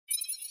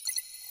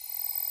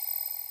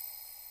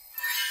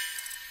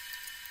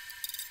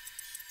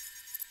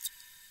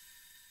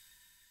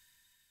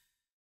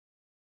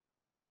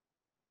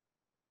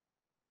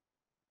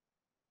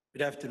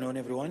Good afternoon,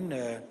 everyone.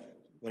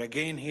 We're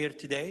again here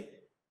today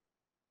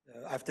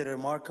after a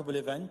remarkable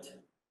event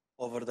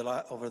over the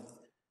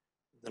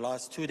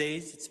last 2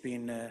 days. It's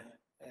been an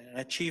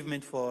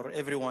achievement for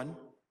everyone,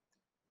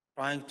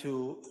 trying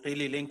to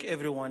really link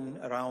everyone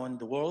around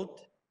the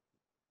world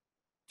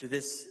to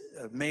this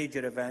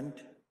major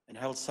event and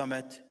health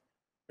summit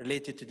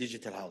related to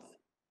digital health.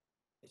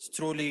 It's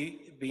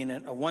truly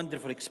been a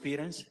wonderful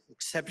experience,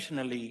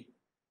 exceptionally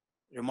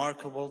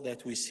remarkable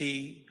that we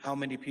see how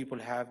many people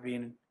have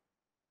been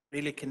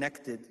really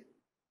connected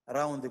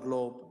around the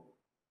globe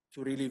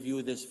to really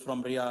view this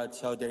from Riyadh,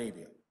 Saudi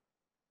Arabia.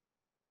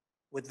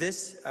 With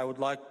this, I would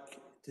like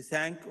to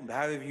thank, on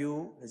behalf of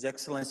you, His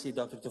Excellency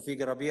Dr.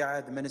 Tawfiq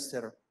Rabi'a, the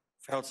Minister of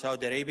Health,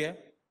 Saudi Arabia,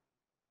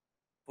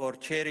 for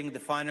chairing the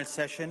final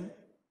session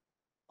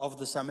of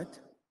the summit.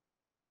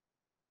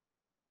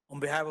 On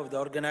behalf of the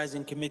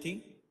organizing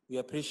committee, we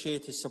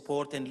appreciate his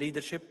support and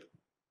leadership,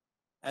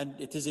 and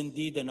it is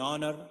indeed an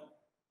honor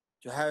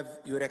to have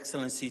Your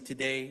Excellency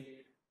today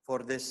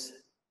for this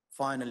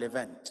final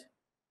event.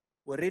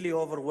 We're really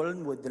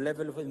overwhelmed with the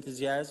level of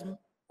enthusiasm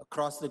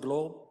across the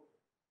globe,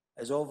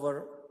 as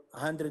over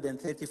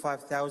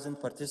 135,000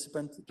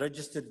 participants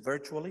registered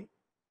virtually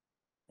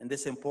in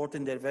this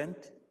important event,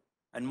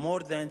 and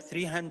more than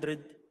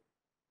 300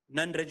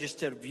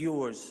 non-registered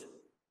viewers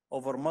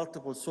over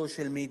multiple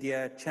social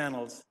media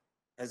channels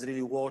has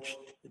really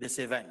watched this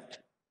event.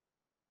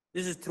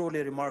 This is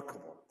truly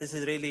remarkable. This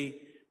is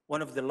really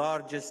one of the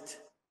largest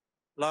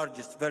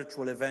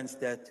virtual events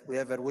that we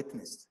ever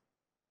witnessed.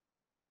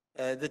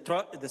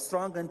 The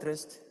strong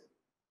interest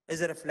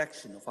is a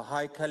reflection of a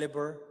high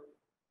caliber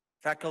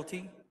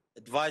faculty,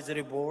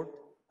 advisory board,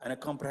 and a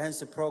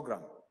comprehensive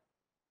program,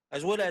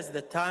 as well as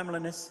the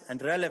timeliness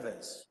and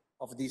relevance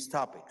of these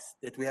topics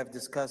that we have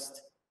discussed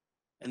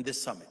in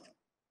this summit.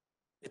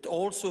 It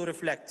also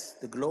reflects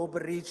the global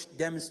reach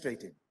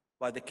demonstrated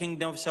by the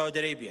Kingdom of Saudi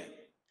Arabia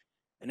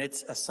and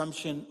its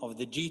assumption of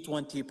the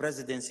G20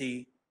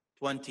 presidency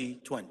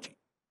 2020.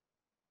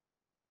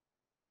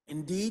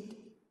 Indeed,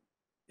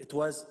 it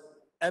was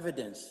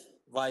evidenced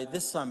by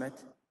this summit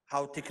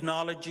how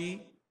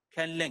technology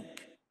can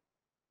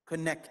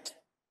connect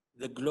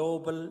the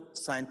global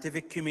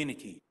scientific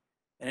community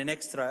in an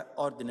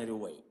extraordinary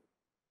way.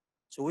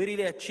 So we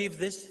really achieved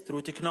this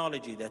through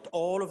technology, that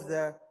all of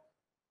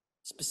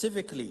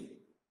specifically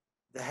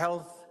the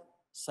health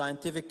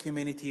scientific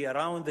community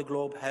around the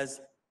globe has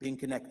been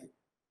connected.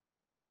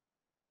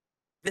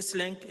 This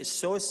link is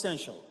so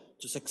essential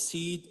to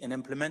succeed in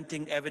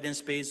implementing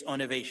evidence-based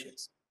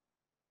innovations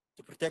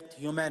to protect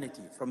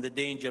humanity from the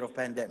danger of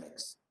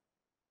pandemics.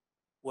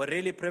 We're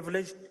really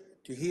privileged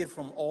to hear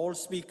from all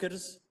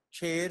speakers,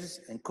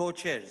 chairs, and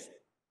co-chairs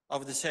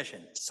of the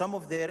session some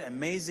of their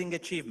amazing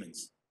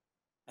achievements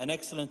and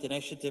excellent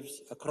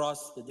initiatives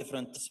across the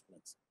different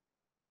disciplines.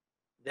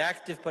 The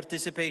active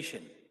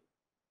participation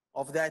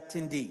of the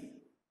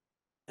attendee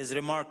is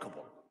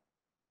remarkable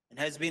and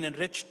has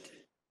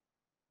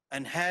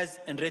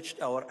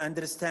enriched our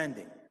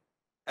understanding,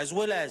 as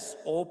well as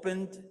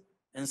opened,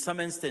 in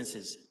some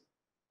instances,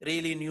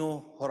 really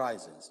new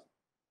horizons.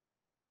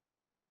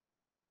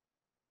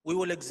 We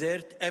will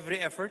exert every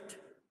effort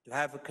to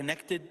have a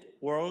connected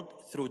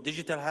world through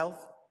digital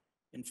health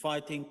in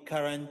fighting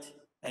current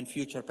and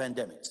future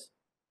pandemics.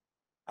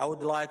 I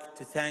would like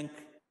to thank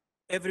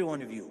every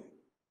one of you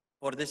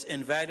for this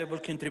invaluable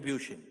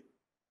contribution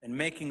in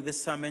making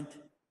this summit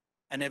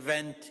an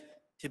event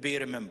to be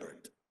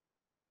remembered.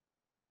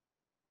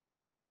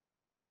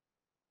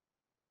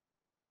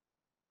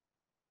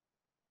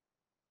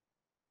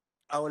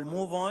 I will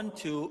move on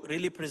to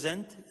really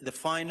present the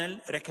final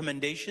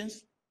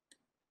recommendations,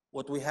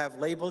 what we have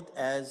labeled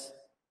as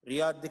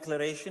Riyadh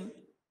Declaration,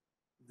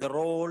 the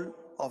role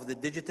of the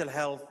digital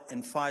health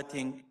in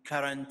fighting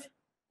current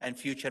and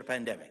future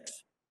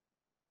pandemics.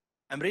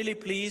 I'm really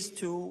pleased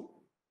to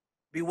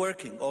be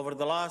working over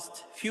the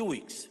last few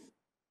weeks.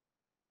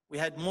 We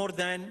had more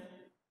than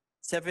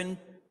 7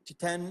 to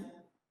 10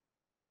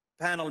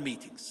 panel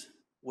meetings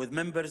with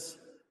members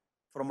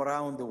from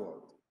around the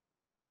world.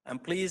 I'm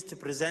pleased to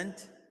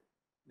present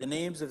the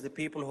names of the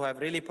people who have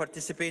really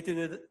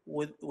participated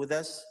with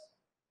us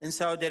in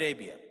Saudi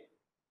Arabia,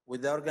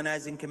 with the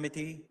organizing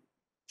committee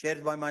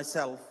chaired by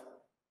myself.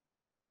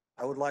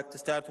 I would like to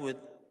start with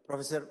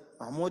Professor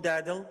Mahmoud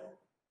Adel,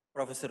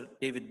 Professor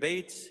David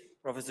Bates,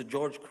 Professor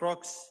George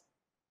Crooks,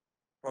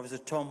 Professor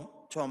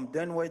Tom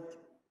Dunwood,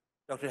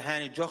 Dr.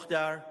 Hani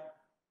Jokhdar,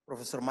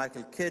 Professor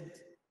Michael Kidd,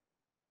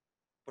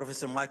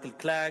 Professor Michael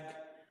Clegg,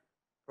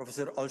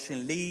 Professor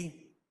Ulshin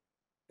Lee,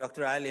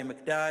 Dr. Ali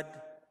Mcdad,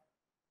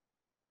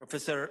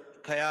 Professor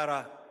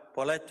Kayara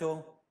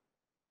Poletto,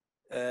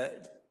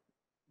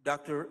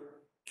 Dr.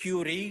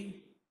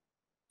 Curie,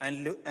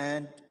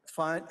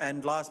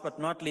 and last but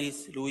not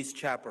least, Louise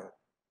Chaper.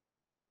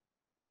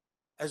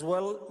 As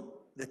well,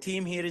 the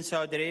team here in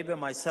Saudi Arabia,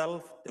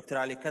 myself, Dr.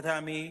 Ali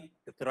Khatami,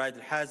 Dr. Raid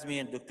Al-Hazmi,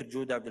 and Dr.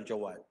 Jude Abdul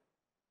Jawad.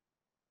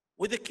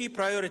 With the key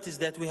priorities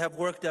that we have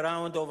worked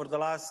around over the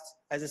last,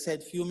 as I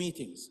said, few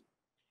meetings,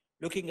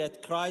 looking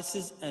at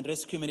crisis and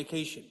risk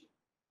communication,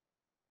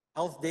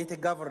 health data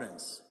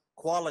governance,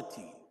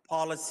 quality,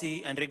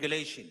 policy, and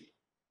regulation,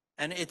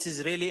 and it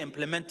is really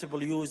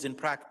implementable use in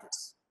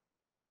practice.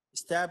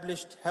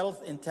 Established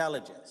health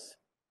intelligence,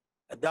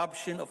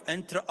 adoption of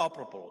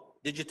interoperable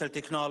digital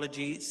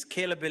technology,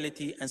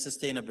 scalability, and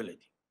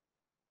sustainability.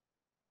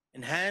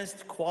 Enhance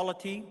the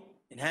quality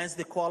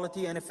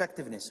and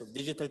effectiveness of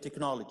digital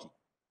technology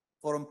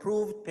for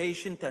improved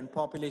patient and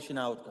population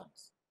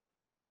outcomes.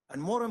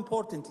 And more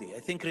importantly, I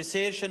think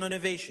research and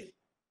innovation,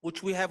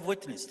 which we have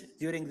witnessed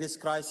during this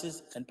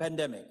crisis and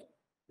pandemic,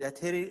 that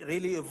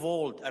really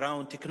evolved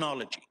around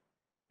technology,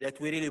 that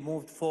we really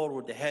moved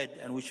forward ahead,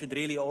 and we should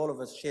really all of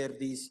us share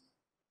these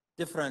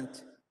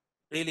different,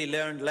 really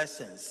learned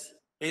lessons,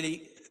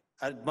 really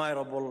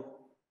admirable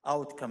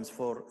outcomes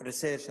for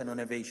research and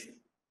innovation.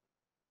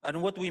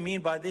 And what we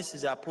mean by this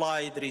is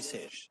applied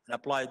research and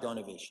applied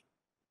innovation.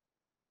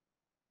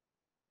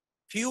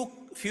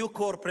 Few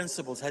core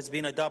principles has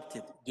been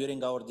adopted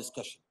during our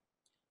discussion.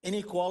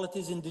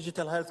 Inequalities in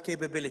digital health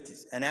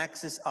capabilities and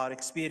access are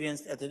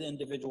experienced at an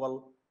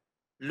individual,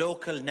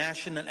 local,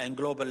 national, and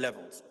global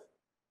levels.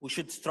 We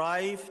should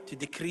strive to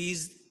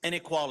decrease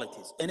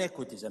inequities,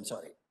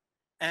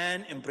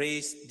 and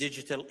embrace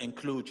digital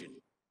inclusion.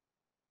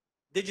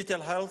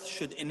 Digital health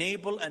should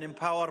enable and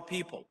empower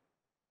people,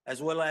 as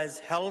well as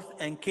health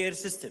and care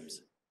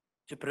systems,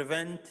 to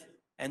prevent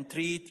and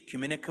treat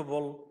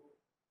communicable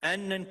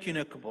and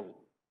non-communicable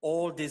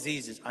all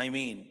diseases,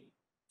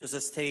 to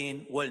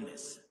sustain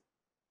wellness.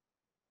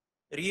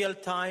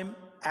 Real-time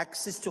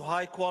access to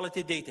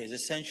high-quality data is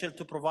essential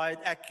to provide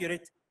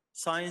accurate,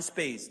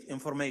 science-based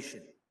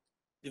information,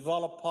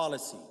 develop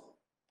policy,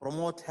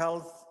 promote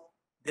health,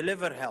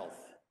 deliver health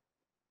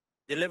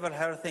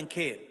and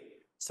care,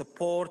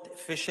 support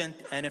efficient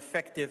and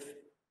effective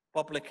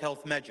public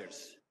health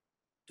measures,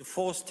 to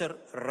foster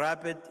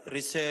rapid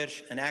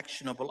research and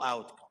actionable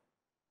outcomes.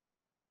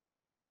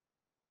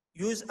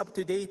 Use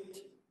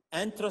up-to-date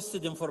and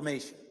trusted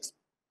information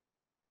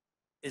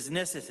is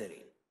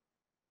necessary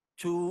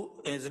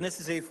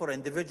for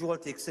individuals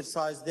to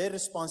exercise their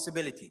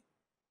responsibility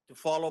to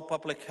follow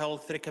public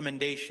health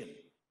recommendations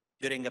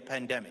during a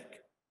pandemic.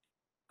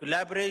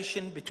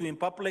 Collaboration between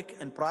public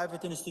and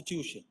private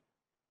institutions,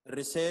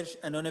 research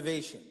and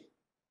innovation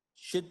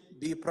should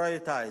be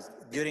prioritized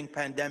during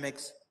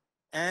pandemics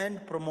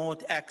and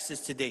promote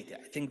access to data.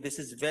 I think this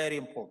is very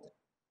important.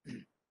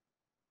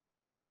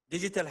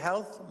 Digital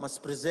health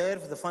must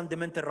preserve the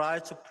fundamental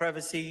rights of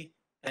privacy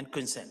and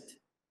consent.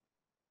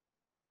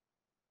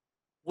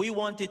 We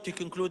wanted to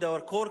conclude our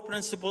core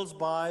principles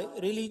by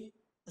really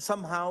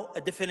somehow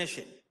a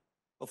definition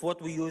of what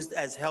we used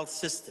as health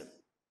system.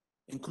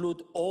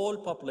 Include all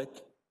public,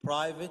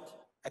 private,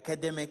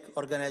 academic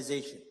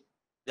organizations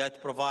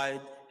that provide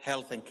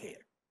health and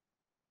care.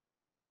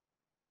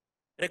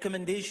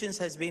 Recommendations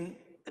has been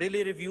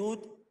really reviewed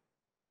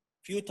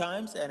a few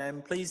times, and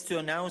I'm pleased to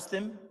announce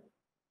them.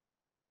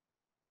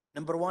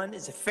 Number one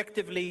is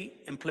effectively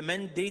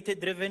implement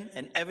data-driven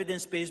and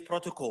evidence-based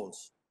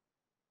protocols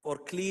for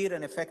clear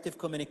and effective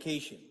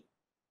communication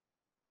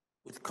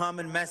with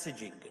common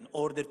messaging in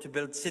order to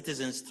build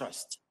citizens'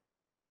 trust.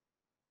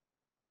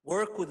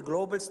 Work with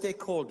global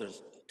stakeholders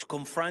to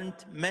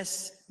confront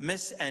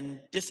mis and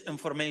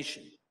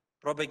disinformation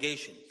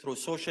propagation through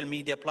social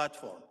media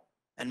platforms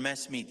and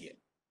mass media.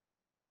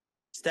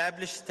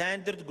 Establish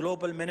standard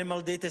global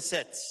minimal data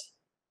sets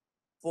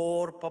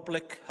for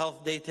public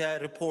health data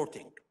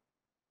reporting,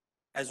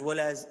 as well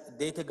as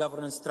data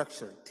governance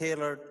structure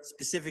tailored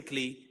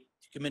specifically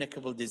to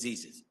communicable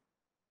diseases.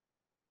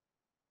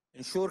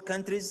 Ensure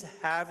countries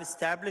have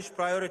established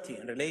priority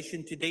in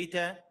relation to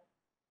data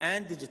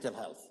and digital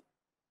health,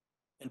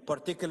 in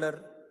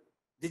particular,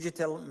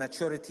 digital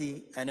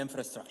maturity and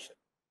infrastructure.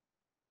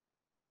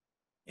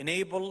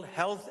 Enable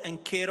health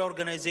and care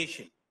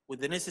organizations with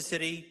the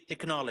necessary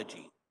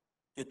technology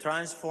to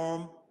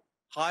transform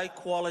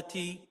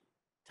high-quality,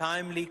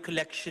 timely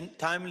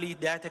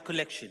data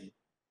collection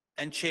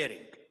and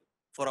sharing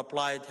for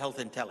applied health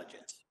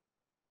intelligence.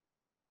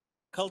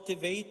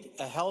 Cultivate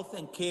a health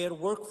and care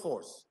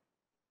workforce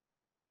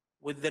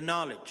with the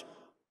knowledge,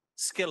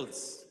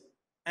 skills,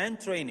 and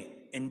training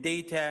in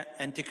data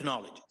and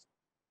technologies.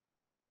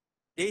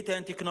 Data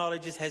and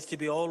technologies has to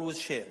be always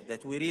shared,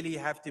 that we really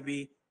have to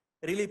be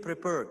really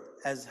prepared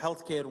as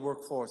healthcare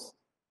workforce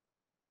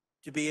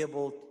to be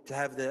able to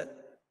have the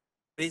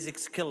basic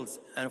skills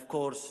and, of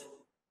course,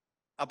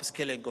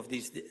 upskilling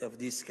of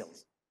these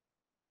skills.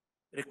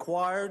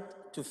 Required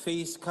to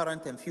face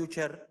current and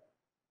future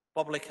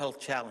public health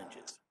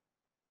challenges.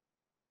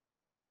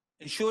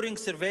 Ensuring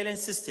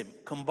surveillance system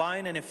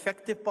combine an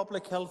effective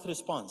public health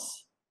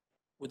response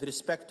with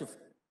respect to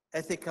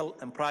ethical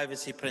and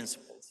privacy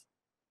principles.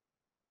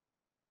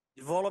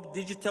 Develop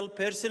digital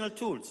personal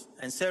tools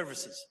and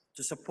services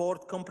to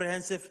support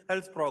comprehensive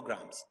health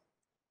programs.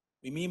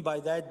 We mean by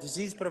that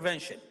disease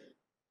prevention,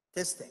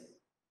 testing,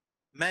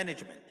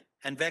 management,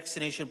 and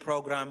vaccination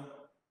program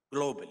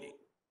globally.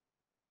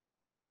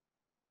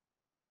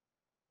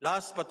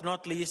 Last but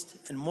not least,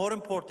 and more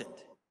important,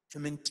 to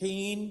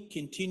maintain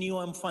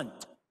continuum fund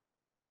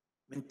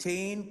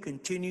maintain,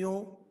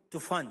 continue to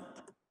fund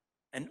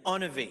and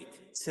innovate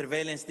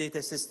surveillance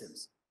data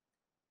systems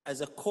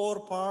as a core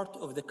part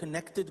of the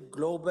connected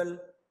global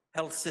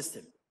health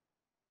system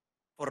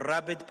for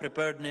rapid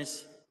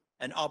preparedness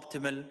and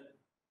optimal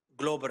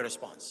global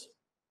response.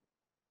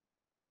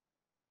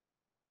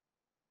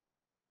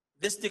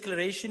 This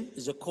declaration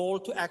is a call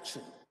to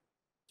action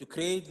to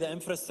create the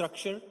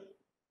infrastructure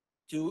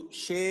to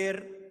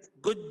share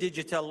good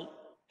digital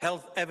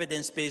health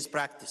evidence-based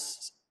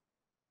practices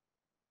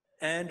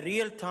and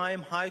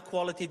real-time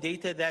high-quality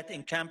data that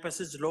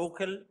encompasses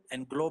local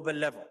and global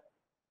level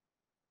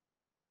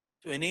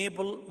to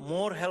enable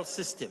more health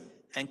systems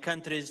and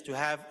countries to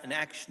have an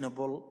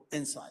actionable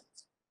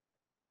insights.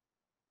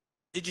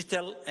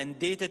 Digital and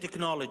data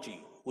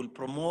technology will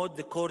promote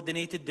the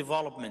coordinated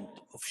development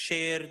of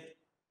shared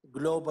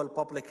global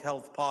public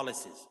health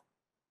policies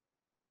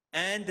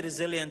and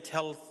resilient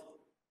health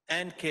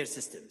and care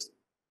systems.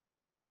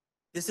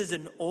 This is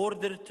in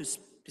order to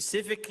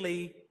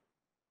specifically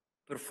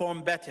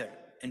perform better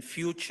in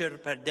future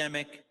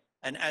pandemic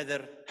and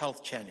other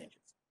health challenges.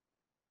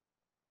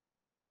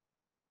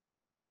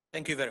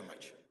 Thank you very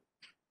much.